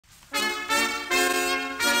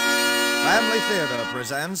Family Theater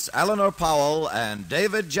presents Eleanor Powell and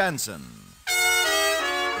David Jansen.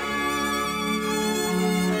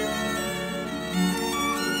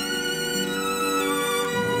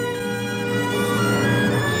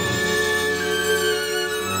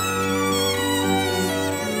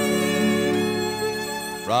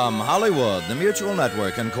 From Hollywood, the Mutual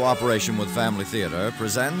Network, in cooperation with Family Theater,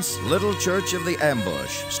 presents Little Church of the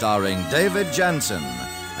Ambush, starring David Jansen.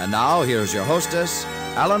 And now, here's your hostess,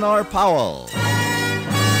 Eleanor Powell.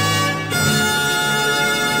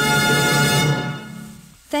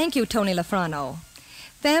 Thank you, Tony Lafrano.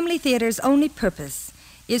 Family Theater's only purpose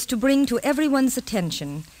is to bring to everyone's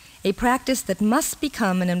attention a practice that must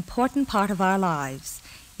become an important part of our lives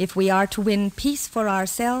if we are to win peace for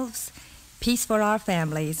ourselves, peace for our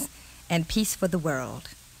families, and peace for the world.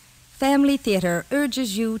 Family Theater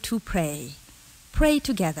urges you to pray. Pray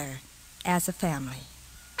together as a family.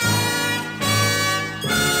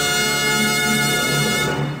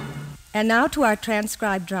 And now to our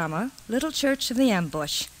transcribed drama, Little Church of the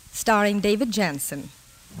Ambush, starring David Jansen.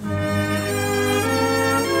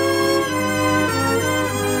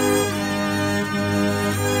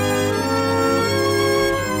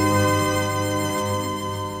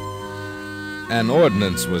 An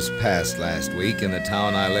ordinance was passed last week in the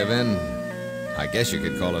town I live in. I guess you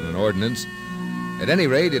could call it an ordinance. At any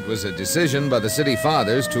rate, it was a decision by the city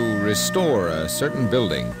fathers to restore a certain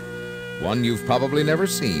building. One you've probably never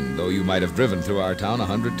seen, though you might have driven through our town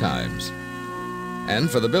 100 times. And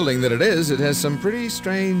for the building that it has some pretty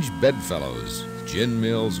strange bedfellows. Gin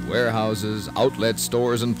mills, warehouses, outlet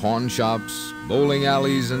stores and pawn shops, bowling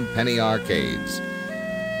alleys and penny arcades.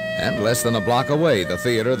 And less than a block away, the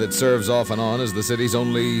theater that serves off and on as the city's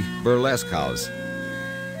only burlesque house.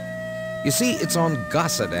 You see, it's on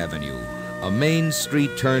Gossett Avenue, a main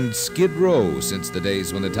street turned Skid Row since the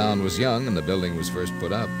days when the town was young and the building was first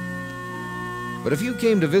put up. But if you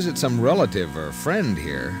came to visit some relative or friend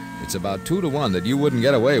here, it's about 2 to 1 that you wouldn't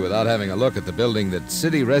get away without having a look at the building that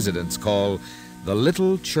city residents call the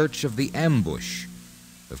Little Church of the Ambush.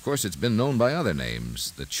 Of course, it's been known by other names.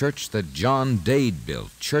 The church that John Dade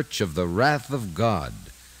built, Church of the Wrath of God.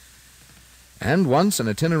 And once an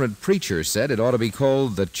itinerant preacher said it ought to be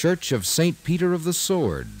called the Church of St. Peter of the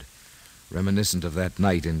Sword, reminiscent of that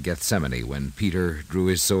night in Gethsemane when Peter drew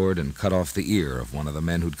his sword and cut off the ear of one of the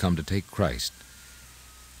men who'd come to take Christ.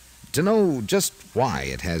 To know just why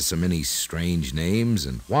it has so many strange names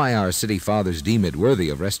and why our city fathers deem it worthy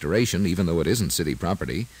of restoration, even though it isn't city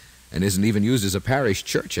property and isn't even used as a parish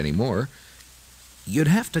church anymore, you'd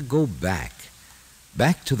have to go back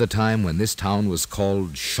to the time when this town was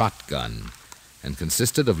called Shotgun and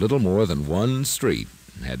consisted of little more than one street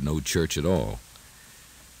and had no church at all.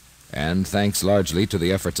 And thanks largely to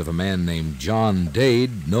the efforts of a man named John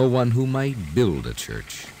Dade, no one who might build a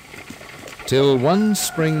church. Till one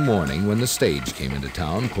spring morning when the stage came into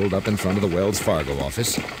town, pulled up in front of the Wells Fargo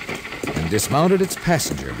office, and dismounted its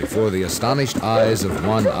passenger before the astonished eyes of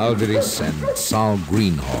Juan Alvarez and Sal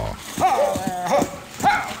Greenhaw.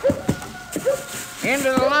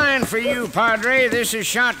 Into the line for you, Padre. This is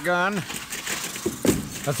Shotgun.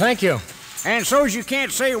 Thank you. And so's you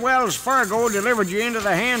can't say Wells Fargo delivered you into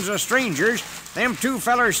the hands of strangers, them 2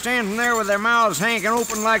 fellers standing there with their mouths hanging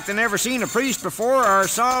open like they never seen a priest before are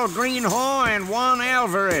Saul Greenhaw and Juan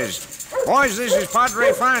Alvarez. Boys, this is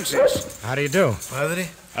Padre Francis. How do you do? Padre?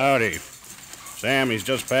 Howdy. Sam, he's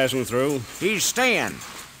just passing through. He's staying.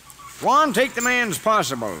 Juan, take the man's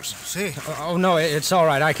possibles. Si. Oh, no, it's all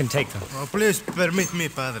right. I can take them. Oh, please permit me,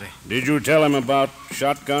 Padre. Did you tell him about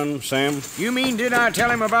Shotgun, Sam? You mean did I tell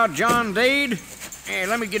him about John Dade? Hey,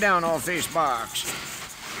 let me get down off this box.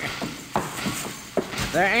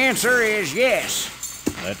 The answer is yes.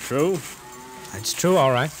 That true? It's true,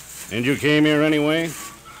 all right. And you came here anyway?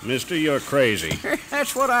 Mister, you're crazy.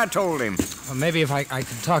 That's what I told him. Well, maybe if I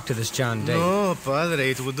could talk to this John Dade. No, Padre,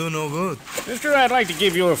 it would do no good. Mister, I'd like to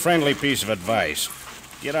give you a friendly piece of advice.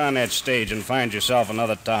 Get on that stage and find yourself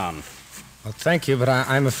another town. Well, thank you, but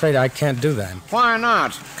I'm afraid I can't do that. Why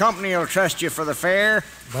not? Company will trust you for the fare.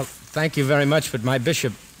 Well, thank you very much, but my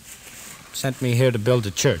bishop sent me here to build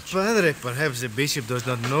a church. Padre, perhaps the bishop does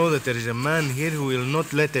not know that there is a man here who will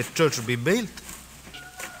not let a church be built.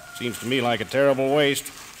 Seems to me like a terrible waste.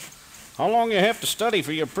 How long you have to study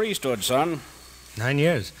for your priesthood, son? 9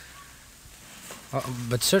 years.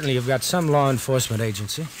 But certainly you've got some law enforcement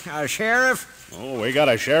agency. A sheriff? Oh, we got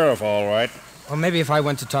a sheriff, all right. Or maybe if I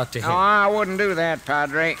went to talk to him. No, I wouldn't do that,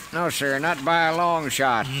 Padre. No, sir, not by a long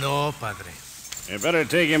shot. No, Padre. You better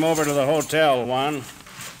take him over to the hotel, Juan.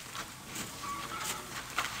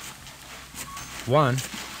 Juan?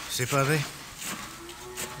 Si, Padre?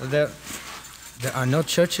 There are no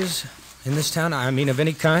churches in this town? I mean, of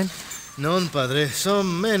any kind? None, Padre.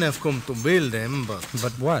 Some men have come to build them, but...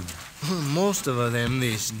 But what? Most of them,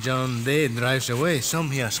 this John Dade drives away.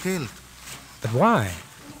 Some he has killed. But why?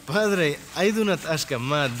 Padre, I do not ask a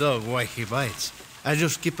mad dog why he bites. I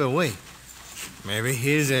just keep away. Maybe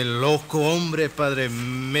he's a loco hombre, Padre.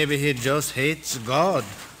 Maybe he just hates God.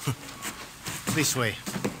 This way.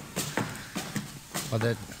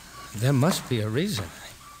 Well, there must be a reason.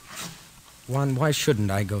 Juan, why shouldn't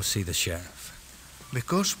I go see the sheriff?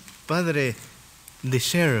 Because, Padre, the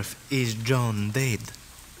sheriff is John Dade.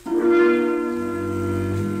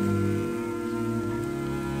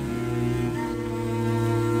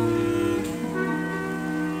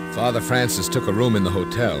 Father Francis took a room in the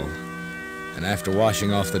hotel, and after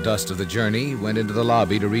washing off the dust of the journey, went into the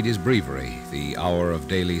lobby to read his breviary, the hour of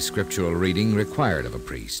daily scriptural reading required of a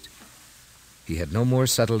priest. He had no more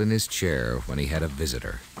settled in his chair when he had a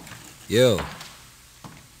visitor. You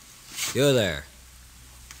there.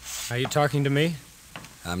 Are you talking to me?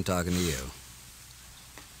 I'm talking to you.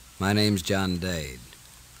 My name's John Dade.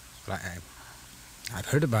 Well, I've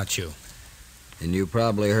heard about you. And you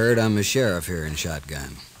probably heard I'm a sheriff here in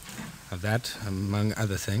Shotgun. Of that, among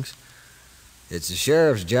other things. It's the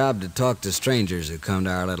sheriff's job to talk to strangers who come to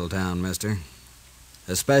our little town, mister.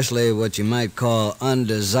 Especially what you might call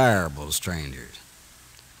undesirable strangers.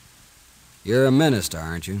 You're a minister,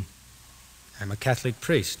 aren't you? I'm a Catholic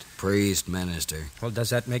priest. Priest, minister. Well, does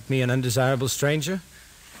that make me an undesirable stranger?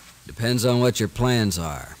 Depends on what your plans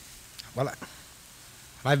are. Well,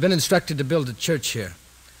 I've been instructed to build a church here.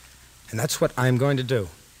 And that's what I'm going to do.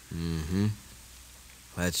 Mm-hmm.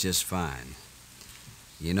 That's just fine.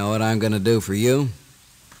 You know what I'm going to do for you?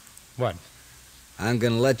 What? I'm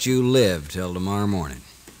going to let you live till tomorrow morning.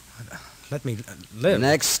 Let me live? The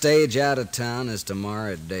next stage out of town is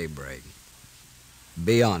tomorrow at daybreak.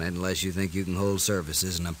 Be on it unless you think you can hold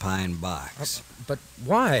services in a pine box. But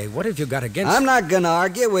why? What have you got against... I'm not going to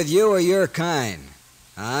argue with you or your kind.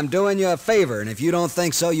 I'm doing you a favor, and if you don't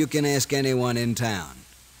think so, you can ask anyone in town.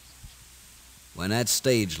 When that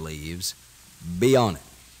stage leaves, be on it.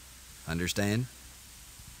 Understand?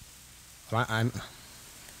 Well,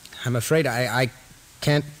 I'm afraid I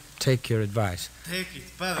can't take your advice. Take it,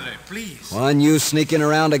 Padre, please. Juan, you sneaking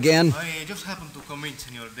around again? I just happened to come in,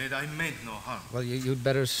 Senor Dade. I meant no harm. Well, you'd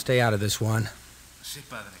better stay out of this, Juan. Si,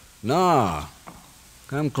 Padre. No.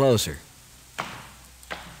 Come closer.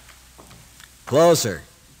 Closer.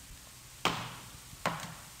 All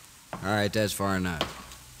right, that's far enough.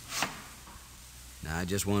 Now, I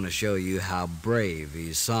just want to show you how brave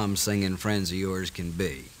these psalm-singing friends of yours can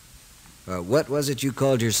be. What was it you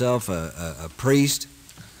called yourself, a priest?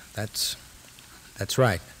 That's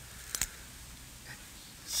right.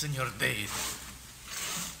 Senor Dade.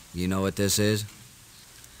 You know what this is?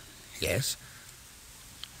 Yes.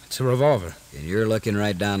 It's a revolver. And you're looking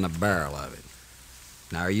right down the barrel of it.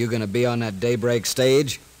 Now, are you going to be on that daybreak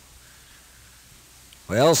stage?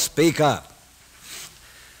 Well, speak up.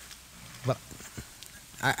 Well,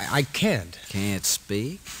 I can't. Can't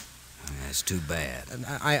speak? That's too bad.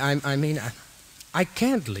 I mean, I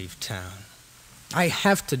can't leave town. I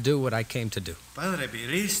have to do what I came to do. Padre, be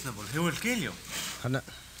reasonable. He will kill you.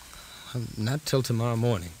 Not till tomorrow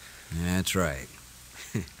morning. That's right.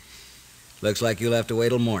 Looks like you'll have to wait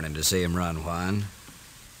till morning to see him run, Juan.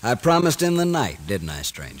 I promised him the night, didn't I,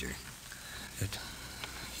 stranger?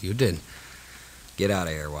 You did. Get out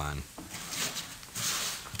of here, Juan.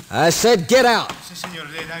 I said get out! Si, Senor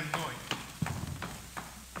Dade, I'm going.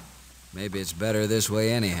 Maybe it's better this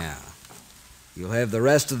way anyhow. You'll have the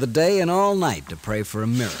rest of the day and all night to pray for a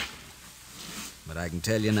miracle. But I can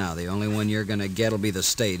tell you now, the only one you're going to get will be the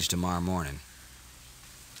stage tomorrow morning.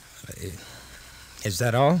 Is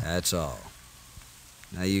that all? That's all.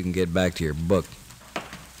 Now you can get back to your book.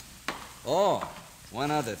 Oh,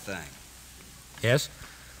 one other thing. Yes?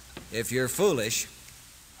 If you're foolish,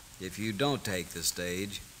 if you don't take the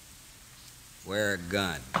stage, wear a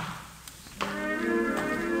gun.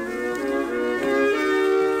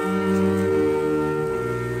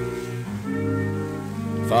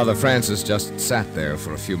 Father Francis just sat there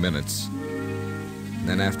for a few minutes.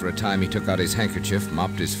 Then after a time he took out his handkerchief,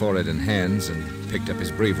 mopped his forehead and hands, and picked up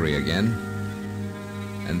his breviary again.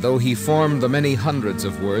 And though he formed the many hundreds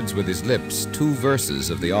of words with his lips, 2 verses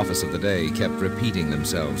of the office of the day kept repeating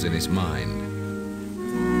themselves in his mind.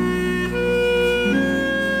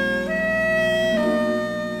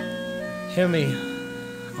 Hear me,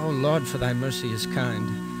 O Lord, for thy mercy is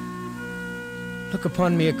kind. Look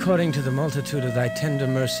upon me according to the multitude of thy tender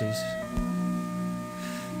mercies.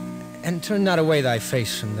 And turn not away thy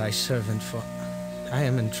face from thy servant, for I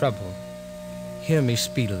am in trouble. Hear me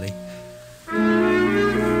speedily.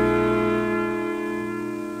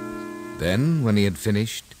 Then, when he had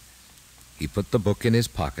finished, he put the book in his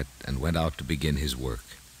pocket and went out to begin his work.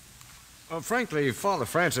 Frankly, Father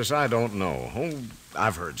Francis, I don't know. Oh,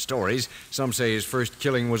 I've heard stories. Some say his first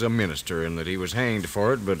killing was a minister and that he was hanged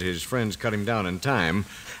for it, but his friends cut him down in time.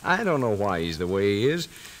 I don't know why he's the way he is.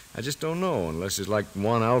 I just don't know, unless it's like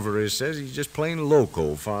Juan Alvarez says, he's just plain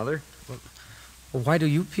loco, Father. Well, why do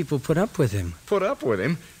you people put up with him? Put up with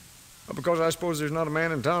him? Well, because I suppose there's not a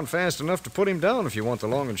man in town fast enough to put him down, if you want the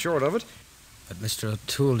long and short of it. But, Mr.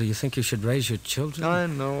 O'Toole, do you think you should raise your children? I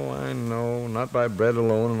know. Not by bread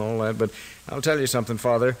alone and all that, but I'll tell you something,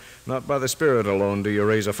 Father. Not by the spirit alone do you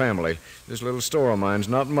raise a family. This little store of mine's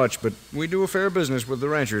not much, but we do a fair business with the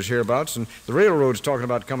ranchers hereabouts, and the railroad's talking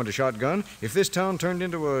about coming to Shotgun. If this town turned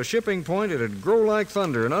into a shipping point, it'd grow like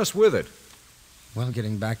thunder, and us with it. Well,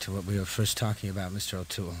 getting back to what we were first talking about, Mr.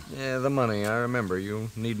 O'Toole. Yeah, the money. I remember. You'll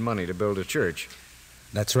need money to build a church.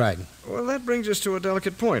 That's right. Well, that brings us to a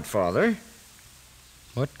delicate point, Father.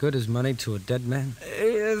 What good is money to a dead man?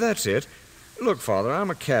 That's it. Look, Father,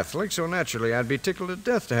 I'm a Catholic, so naturally I'd be tickled to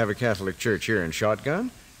death to have a Catholic church here in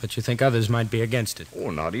Shotgun. But you think others might be against it? Oh,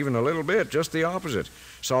 not even a little bit, just the opposite.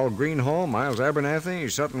 Saul Greenhall, Miles Abernathy,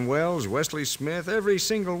 Sutton Wells, Wesley Smith, every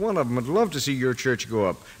single one of them would love to see your church go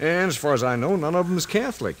up. And as far as I know, none of them's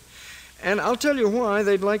Catholic. And I'll tell you why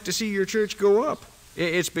they'd like to see your church go up.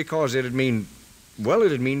 It's because it'd mean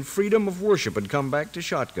freedom of worship had come back to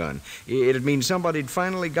Shotgun. It'd mean somebody'd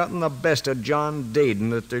finally gotten the best of John Dayton,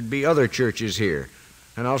 that there'd be other churches here.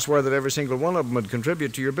 And I'll swear that every single one of them would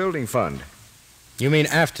contribute to your building fund. You mean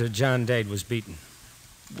after John Dade was beaten?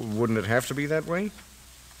 Wouldn't it have to be that way?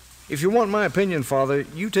 If you want my opinion, Father,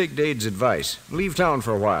 you take Dade's advice. Leave town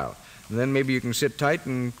for a while. And then maybe you can sit tight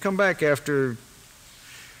and come back after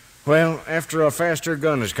a faster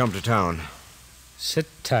gun has come to town. Sit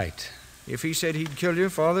tight. If he said he'd kill you,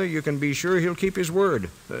 Father, you can be sure he'll keep his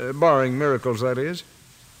word. Barring miracles, that is.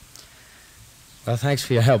 Well, thanks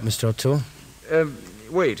for your help, Mr. O'Toole.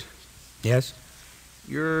 Wait. Yes?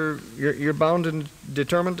 You're bound and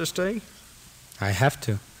determined to stay? I have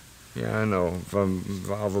to. Yeah, I know. From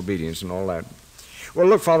vow of obedience and all that. Well,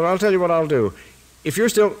 look, Father, I'll tell you what I'll do. If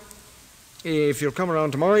you'll come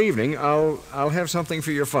around tomorrow evening, I'll have something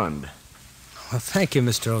for your fund. Well, thank you,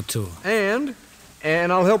 Mr. O'Toole. And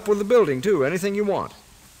I'll help with the building, too. Anything you want.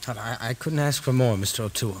 I couldn't ask for more, Mr.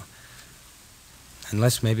 O'Toole.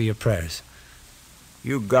 Unless maybe your prayers.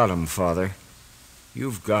 You got 'em, Father.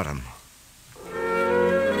 You've got 'em.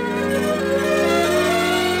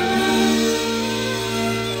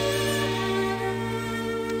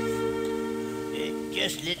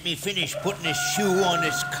 Just let me finish putting this shoe on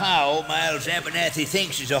this cow Miles Abernathy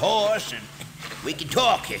thinks is a horse, and we can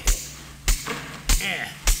talk here. Yeah.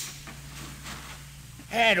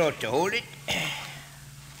 That ought to hold it.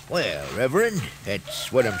 Well, Reverend,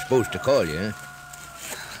 that's what I'm supposed to call you, huh?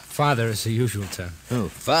 Father is the usual term. Oh,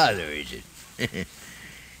 Father, is it?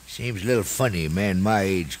 Seems a little funny, a man my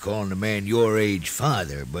age calling a man your age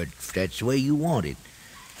father, but if that's the way you want it.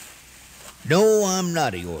 No, I'm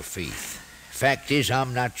not of your faith. Fact is,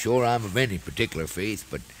 I'm not sure I'm of any particular faith,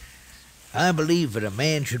 but I believe that a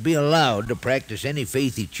man should be allowed to practice any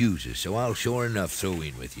faith he chooses, so I'll sure enough throw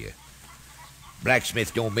in with you.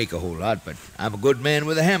 Blacksmith don't make a whole lot, but I'm a good man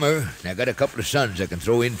with a hammer, and I got a couple of sons I can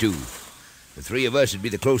throw in, too. The three of us would be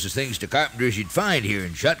the closest things to carpenters you'd find here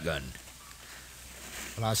in Shotgun.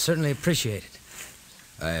 Well, I certainly appreciate it.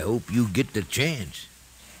 I hope you get the chance.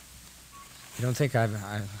 You don't think I've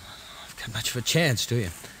got much of a chance, do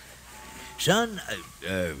you? Son,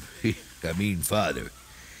 Father,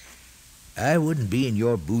 I wouldn't be in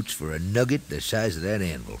your boots for a nugget the size of that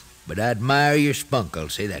anvil, but I admire your spunk, I'll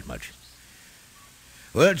say that much.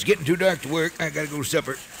 Well, it's getting too dark to work. I gotta go to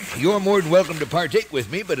supper. You're more than welcome to partake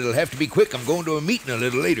with me, but it'll have to be quick. I'm going to a meeting a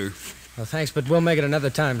little later. Well, thanks, but we'll make it another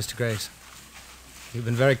time, Mr. Graves. You've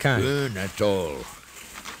been very kind. That's all.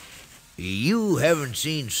 You haven't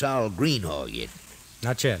seen Sol Greenhall yet.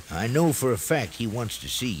 Not yet. I know for a fact he wants to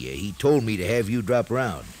see you. He told me to have you drop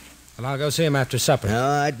around. Well, I'll go see him after supper. No,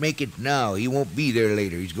 I'd make it now. He won't be there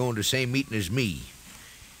later. He's going to the same meeting as me.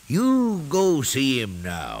 You go see him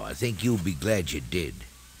now. I think you'll be glad you did.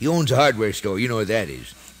 He owns a hardware store. You know where that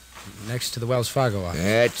is. Next to the Wells Fargo office.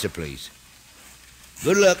 That's the place.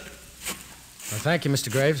 Good luck. Well, thank you,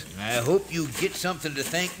 Mr. Graves. I hope you get something to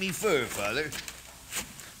thank me for, Father.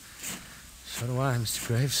 So do I, Mr.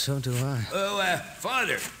 Graves. So do I. Oh,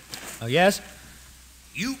 Father. Oh, yes?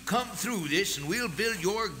 You come through this, and we'll build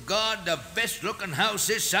your God the best-looking house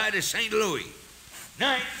this side of St. Louis.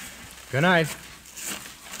 Night. Good night.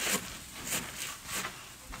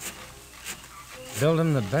 Build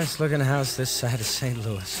him the best-looking house this side of St.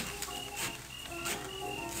 Louis.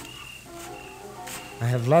 I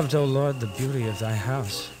have loved, O Lord, the beauty of thy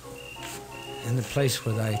house, and the place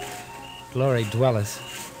where thy glory dwelleth.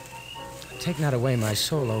 Take not away my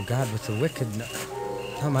soul, O God, with the wicked,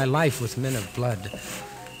 nor my life with men of blood,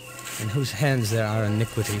 in whose hands there are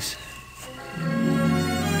iniquities.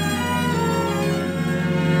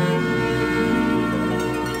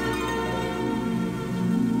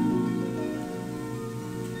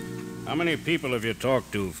 How many people have you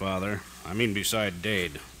talked to, Father? I mean, beside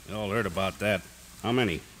Dade. We all heard about that. How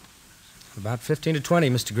many? About 15 to 20,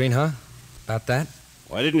 Mr. Greenhaw. About that.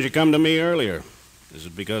 Why didn't you come to me earlier? Is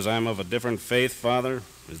it because I'm of a different faith, Father?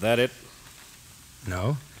 Is that it?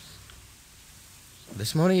 No.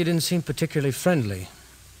 This morning you didn't seem particularly friendly.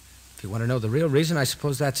 If you want to know the real reason, I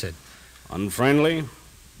suppose that's it. Unfriendly?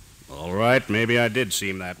 All right, maybe I did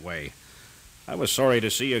seem that way. I was sorry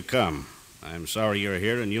to see you come. I'm sorry you're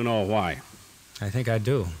here, and you know why. I think I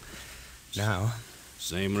do. Now.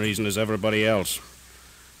 Same reason as everybody else.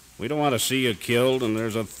 We don't want to see you killed, and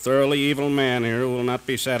there's a thoroughly evil man here who will not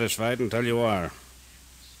be satisfied until you are.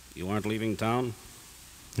 You aren't leaving town?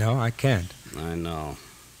 No, I can't. I know.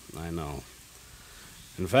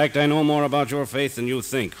 In fact, I know more about your faith than you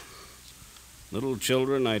think. Little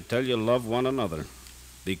children, I tell you, love one another.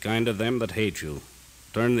 Be kind to them that hate you.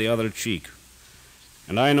 Turn the other cheek.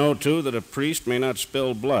 And I know, too, that a priest may not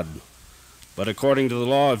spill blood. But according to the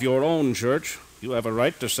law of your own church, you have a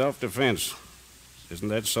right to self-defense. Isn't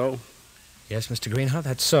that so? Yes, Mr. Greenhaw,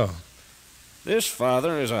 that's so. This,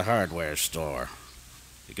 Father, is a hardware store.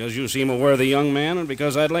 Because you seem a worthy young man, and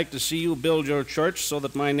because I'd like to see you build your church so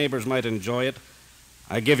that my neighbors might enjoy it,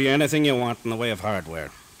 I give you anything you want in the way of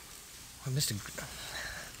hardware. Well, Mr.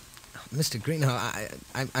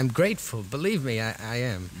 Greenhaw, I'm grateful. Believe me, I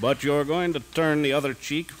am. But you're going to turn the other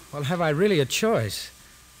cheek? Well, have I really a choice?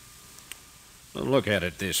 Well, look at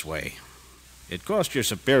it this way. It cost your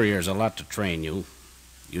superiors a lot to train you.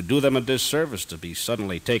 You do them a disservice to be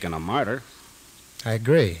suddenly taken a martyr. I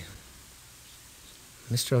agree.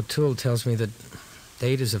 Mr. O'Toole tells me that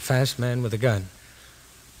Dade is a fast man with a gun.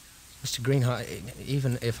 Mr. Greenhaw,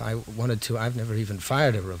 even if I wanted to, I've never even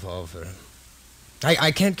fired a revolver.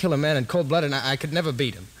 I can't kill a man in cold blood, and I could never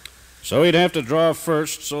beat him. So he'd have to draw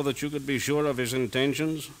first so that you could be sure of his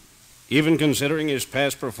intentions, even considering his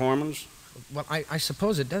past performance? Well, I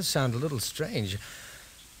suppose it does sound a little strange.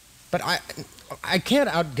 But I can't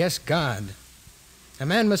outguess God. A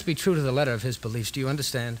man must be true to the letter of his beliefs. Do you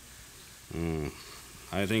understand?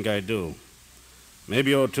 I think I do.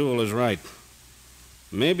 Maybe O'Toole is right.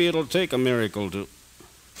 Maybe it'll take a miracle to...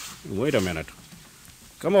 Wait a minute.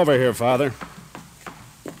 Come over here, Father.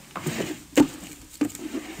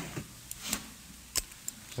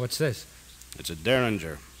 What's this? It's a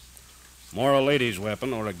derringer. More a lady's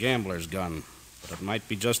weapon or a gambler's gun. But it might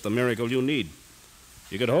be just the miracle you need.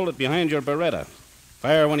 You could hold it behind your Beretta.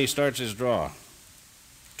 Fire when he starts his draw.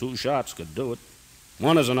 2 shots could do it.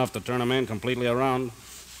 1 is enough to turn a man completely around.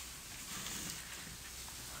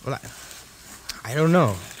 Well, I don't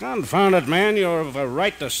know. Confound it, man. You have a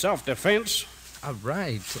right to self-defense. A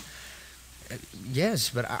right? Yes,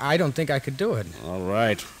 but I don't think I could do it. All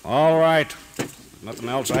right. Nothing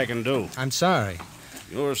else I can do. I'm sorry.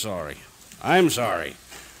 You're sorry. I'm sorry.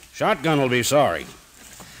 Shotgun will be sorry.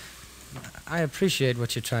 I appreciate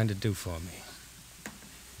what you're trying to do for me.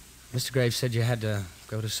 Mr. Graves said you had to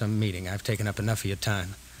go to some meeting. I've taken up enough of your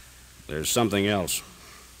time. There's something else.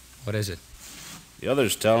 What is it? The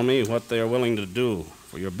others tell me what they are willing to do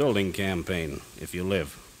for your building campaign, if you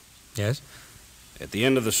live. Yes? At the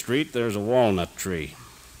end of the street, there's a walnut tree.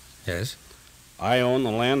 Yes? I own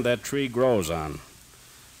the land that tree grows on.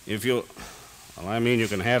 If you... Well, I mean you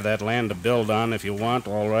can have that land to build on if you want,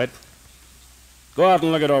 all right. Go out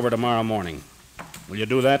and look it over tomorrow morning. Will you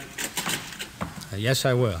do that? Yes,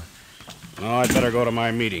 I will. No, I'd better go to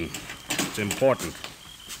my meeting. It's important.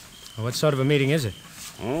 Well, what sort of a meeting is it?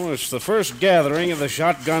 Oh, it's the first gathering of the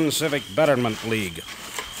Shotgun Civic Betterment League.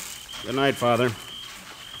 Good night, Father.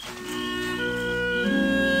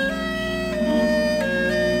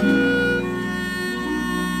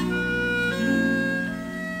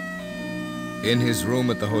 In his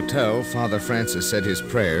room at the hotel, Father Francis said his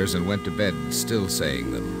prayers and went to bed still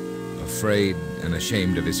saying them, afraid and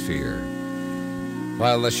ashamed of his fear.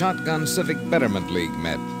 While the Shotgun Civic Betterment League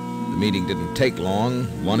met, the meeting didn't take long.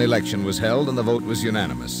 1 election was held and the vote was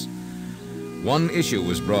unanimous. 1 issue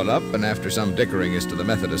was brought up, and after some dickering as to the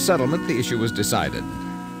method of settlement, the issue was decided.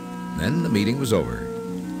 Then the meeting was over.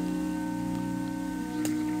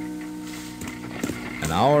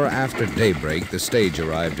 An hour after daybreak, the stage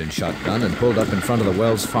arrived in Shotgun and pulled up in front of the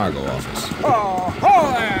Wells Fargo office. Oh,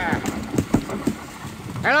 ho there!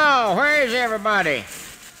 Hello, where's everybody?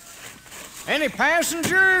 Any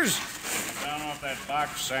passengers? Get down off that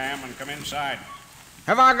box, Sam, and come inside.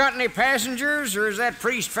 Have I got any passengers, or is that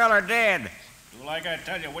priest feller dead? Do like I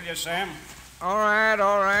tell you, will you, Sam? All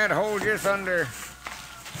right, hold your thunder.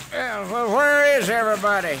 Well, where is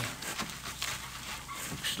everybody?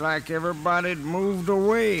 Looks like everybody'd moved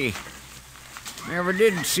away. Never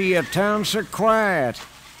did see a town so quiet.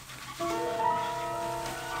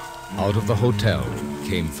 Out of the hotel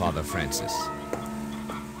came Father Francis.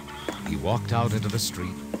 He walked out into the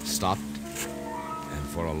street, stopped, and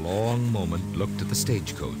for a long moment looked at the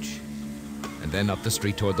stagecoach, and then up the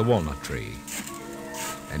street toward the walnut tree.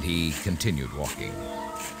 And he continued walking.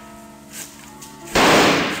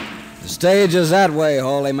 The stage is that way,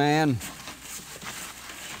 holy man.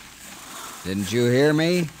 Didn't you hear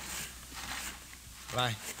me?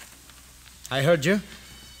 Well, I heard you.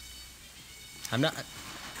 I'm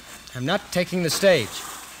not taking the stage.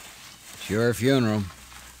 It's your funeral.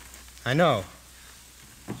 I know.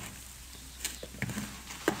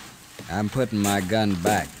 I'm putting my gun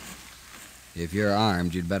back. If you're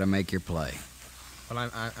armed, you'd better make your play. Well,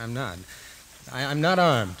 I'm not. I'm not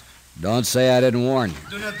armed. Don't say I didn't warn you.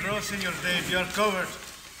 Do not draw, Senor Dave. You are covered.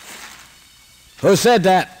 Who said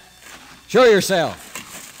that? Show yourself.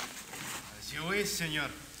 As you wish, Senor.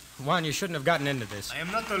 Juan, you shouldn't have gotten into this. I am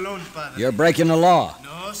not alone, Padre. You're breaking the law.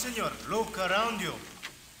 No, Senor. Look around you.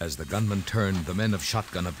 As the gunman turned, the men of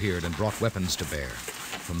shotgun appeared and brought weapons to bear.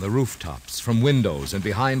 From the rooftops, from windows, and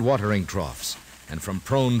behind watering troughs, and from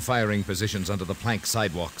prone firing positions under the plank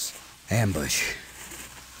sidewalks. Ambush.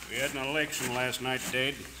 We had an election last night,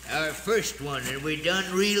 Dade. Our first one, and we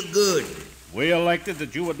done real good. We elected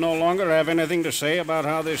that you would no longer have anything to say about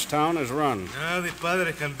how this town is run. Now the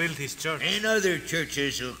Padre can build his church. And other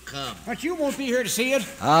churches will come. But you won't be here to see it.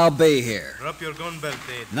 I'll be here. Drop your gun belt,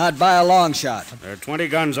 Dade. Not by a long shot. There are 20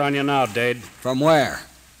 guns on you now, Dade. From where?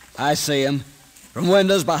 I see 'em. From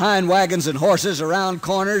windows, behind wagons and horses, around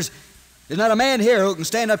corners. There's not a man here who can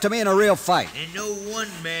stand up to me in a real fight. And no one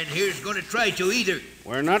man here's going to try to either.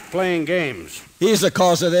 We're not playing games. He's the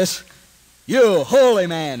cause of this. You, holy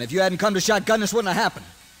man, if you hadn't come to shotgun, this wouldn't have happened.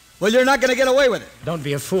 Well, you're not going to get away with it. Don't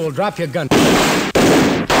be a fool. Drop your gun. Padre,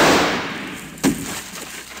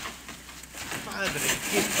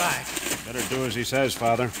 get back. Better do as he says,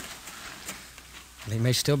 Father. He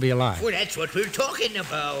may still be alive. Well, that's what we're talking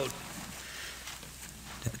about.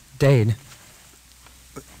 Dade.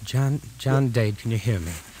 John Dade, can you hear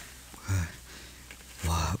me?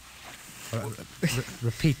 What?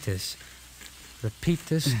 Repeat this. Repeat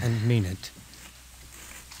this and mean it.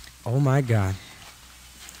 Oh, my God.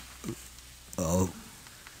 Oh,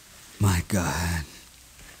 my God.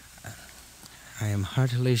 I am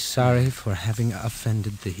heartily sorry for having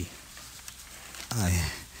offended thee. I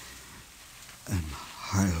am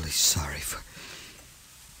heartily sorry for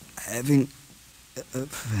having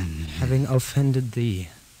offended. Having offended thee.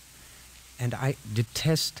 And I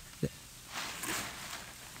detest...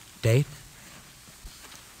 Dade?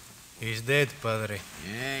 He's dead, Padre.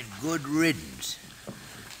 And good riddance.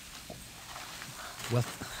 Well,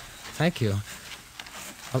 thank you.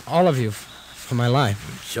 All of you for my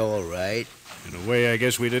life. It's all right. In a way, I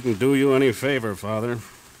guess we didn't do you any favor, Father.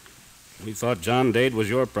 We thought John Dade was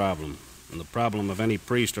your problem, and the problem of any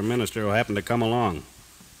priest or minister who happened to come along.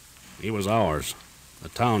 He was ours, the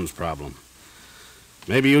town's problem.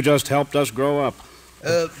 Maybe you just helped us grow up.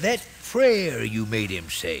 That prayer you made him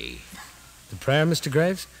say. The prayer, Mr.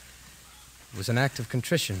 Graves, was an act of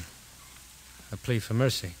contrition, a plea for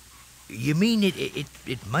mercy. You mean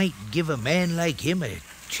it might give a man like him a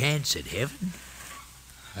chance at heaven?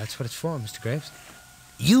 That's what it's for, Mr. Graves.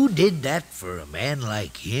 You did that for a man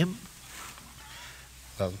like him?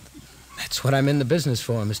 Well, that's what I'm in the business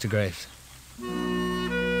for, Mr. Graves.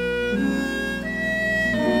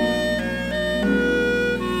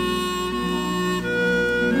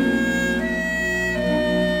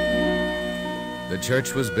 The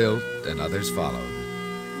church was built, and others followed.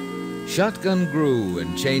 Shotgun grew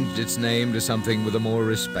and changed its name to something with a more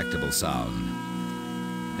respectable sound.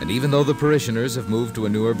 And even though the parishioners have moved to a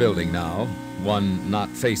newer building now, one not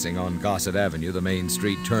facing on Gossett Avenue, the main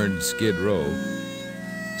street turned Skid Row,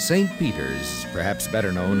 St. Peter's, perhaps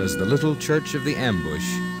better known as the Little Church of the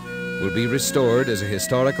Ambush, will be restored as a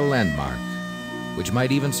historical landmark, which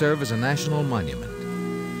might even serve as a national monument.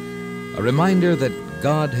 A reminder that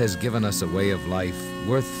God has given us a way of life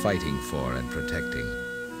worth fighting for and protecting.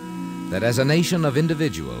 That as a nation of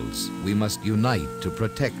individuals, we must unite to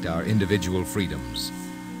protect our individual freedoms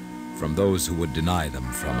from those who would deny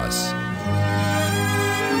them from us.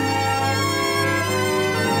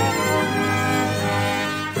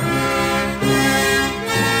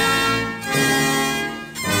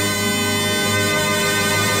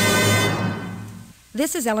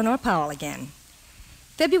 This is Eleanor Powell again.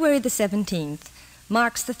 February the 17th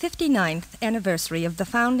marks the 59th anniversary of the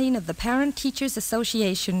founding of the Parent Teachers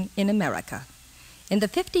Association in America. In the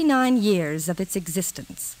 59 years of its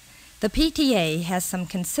existence, the PTA has some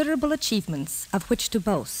considerable achievements of which to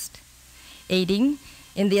boast, aiding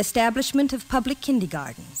in the establishment of public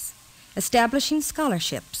kindergartens, establishing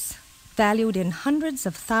scholarships valued in hundreds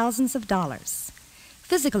of thousands of dollars,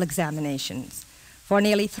 physical examinations for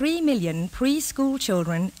nearly 3 million preschool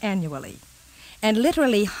children annually, and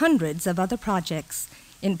literally hundreds of other projects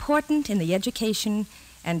important in the education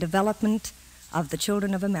and development of the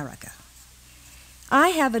children of America. I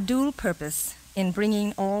have a dual purpose in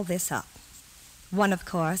bringing all this up. One, of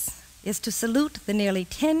course, is to salute the nearly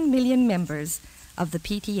 10 million members of the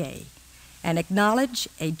PTA and acknowledge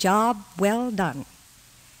a job well done.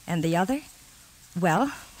 And the other,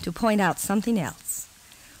 well, to point out something else.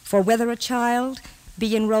 For whether a child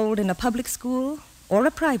be enrolled in a public school or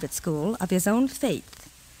a private school of his own faith,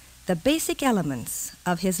 the basic elements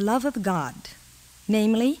of his love of God,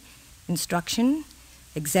 namely instruction,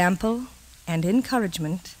 example, and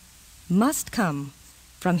encouragement, must come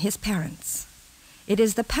from his parents. It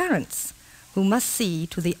is the parents who must see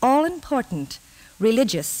to the all-important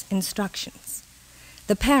religious instructions.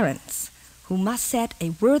 The parents who must set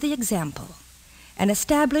a worthy example and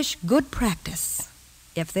establish good practice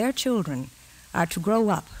if their children are to grow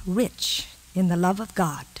up rich in the love of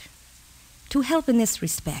God. To help in this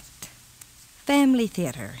respect, Family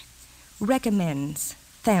Theater recommends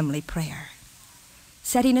family prayer,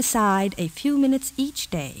 setting aside a few minutes each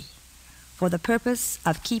day for the purpose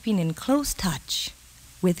of keeping in close touch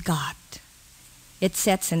with God. It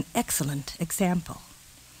sets an excellent example.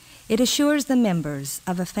 It assures the members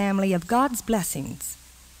of a family of God's blessings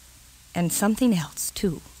and something else,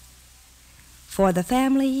 too. For the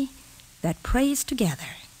family that prays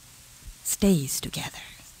together stays together.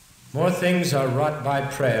 More things are wrought by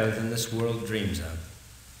prayer than this world dreams of.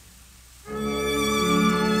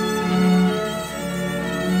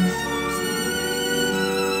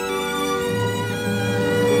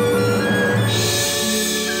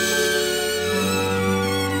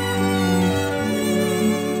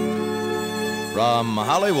 From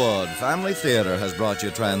Hollywood, Family Theater has brought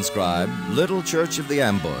you transcribed Little Church of the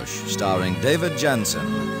Ambush, starring David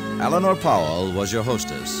Jensen. Eleanor Powell was your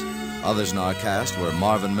hostess. Others in our cast were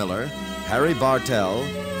Marvin Miller, Harry Bartell,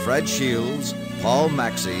 Fred Shields, Paul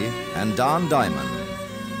Maxey, and Don Diamond.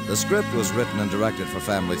 The script was written and directed for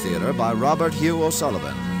Family Theater by Robert Hugh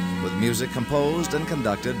O'Sullivan, with music composed and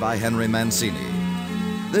conducted by Henry Mancini.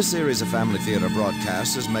 This series of Family Theater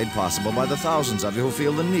broadcasts is made possible by the thousands of you who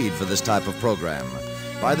feel the need for this type of program,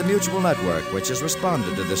 by the Mutual Network, which has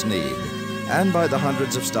responded to this need, and by the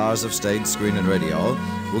hundreds of stars of stage, screen, and radio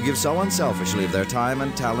who give so unselfishly of their time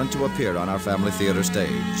and talent to appear on our Family Theater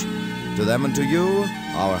stage. To them and to you,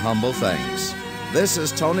 our humble thanks. This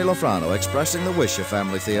is Tony Lofrano expressing the wish of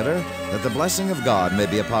Family Theater that the blessing of God may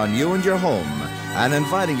be upon you and your home, and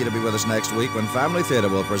inviting you to be with us next week when Family Theater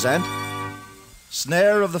will present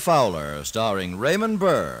Snare of the Fowler, starring Raymond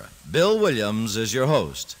Burr. Bill Williams is your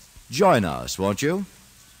host. Join us, won't you?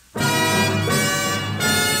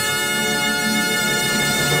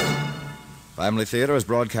 Family Theater is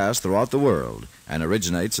broadcast throughout the world and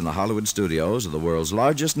originates in the Hollywood studios of the world's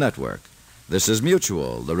largest network. This is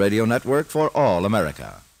Mutual, the radio network for all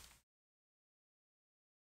America.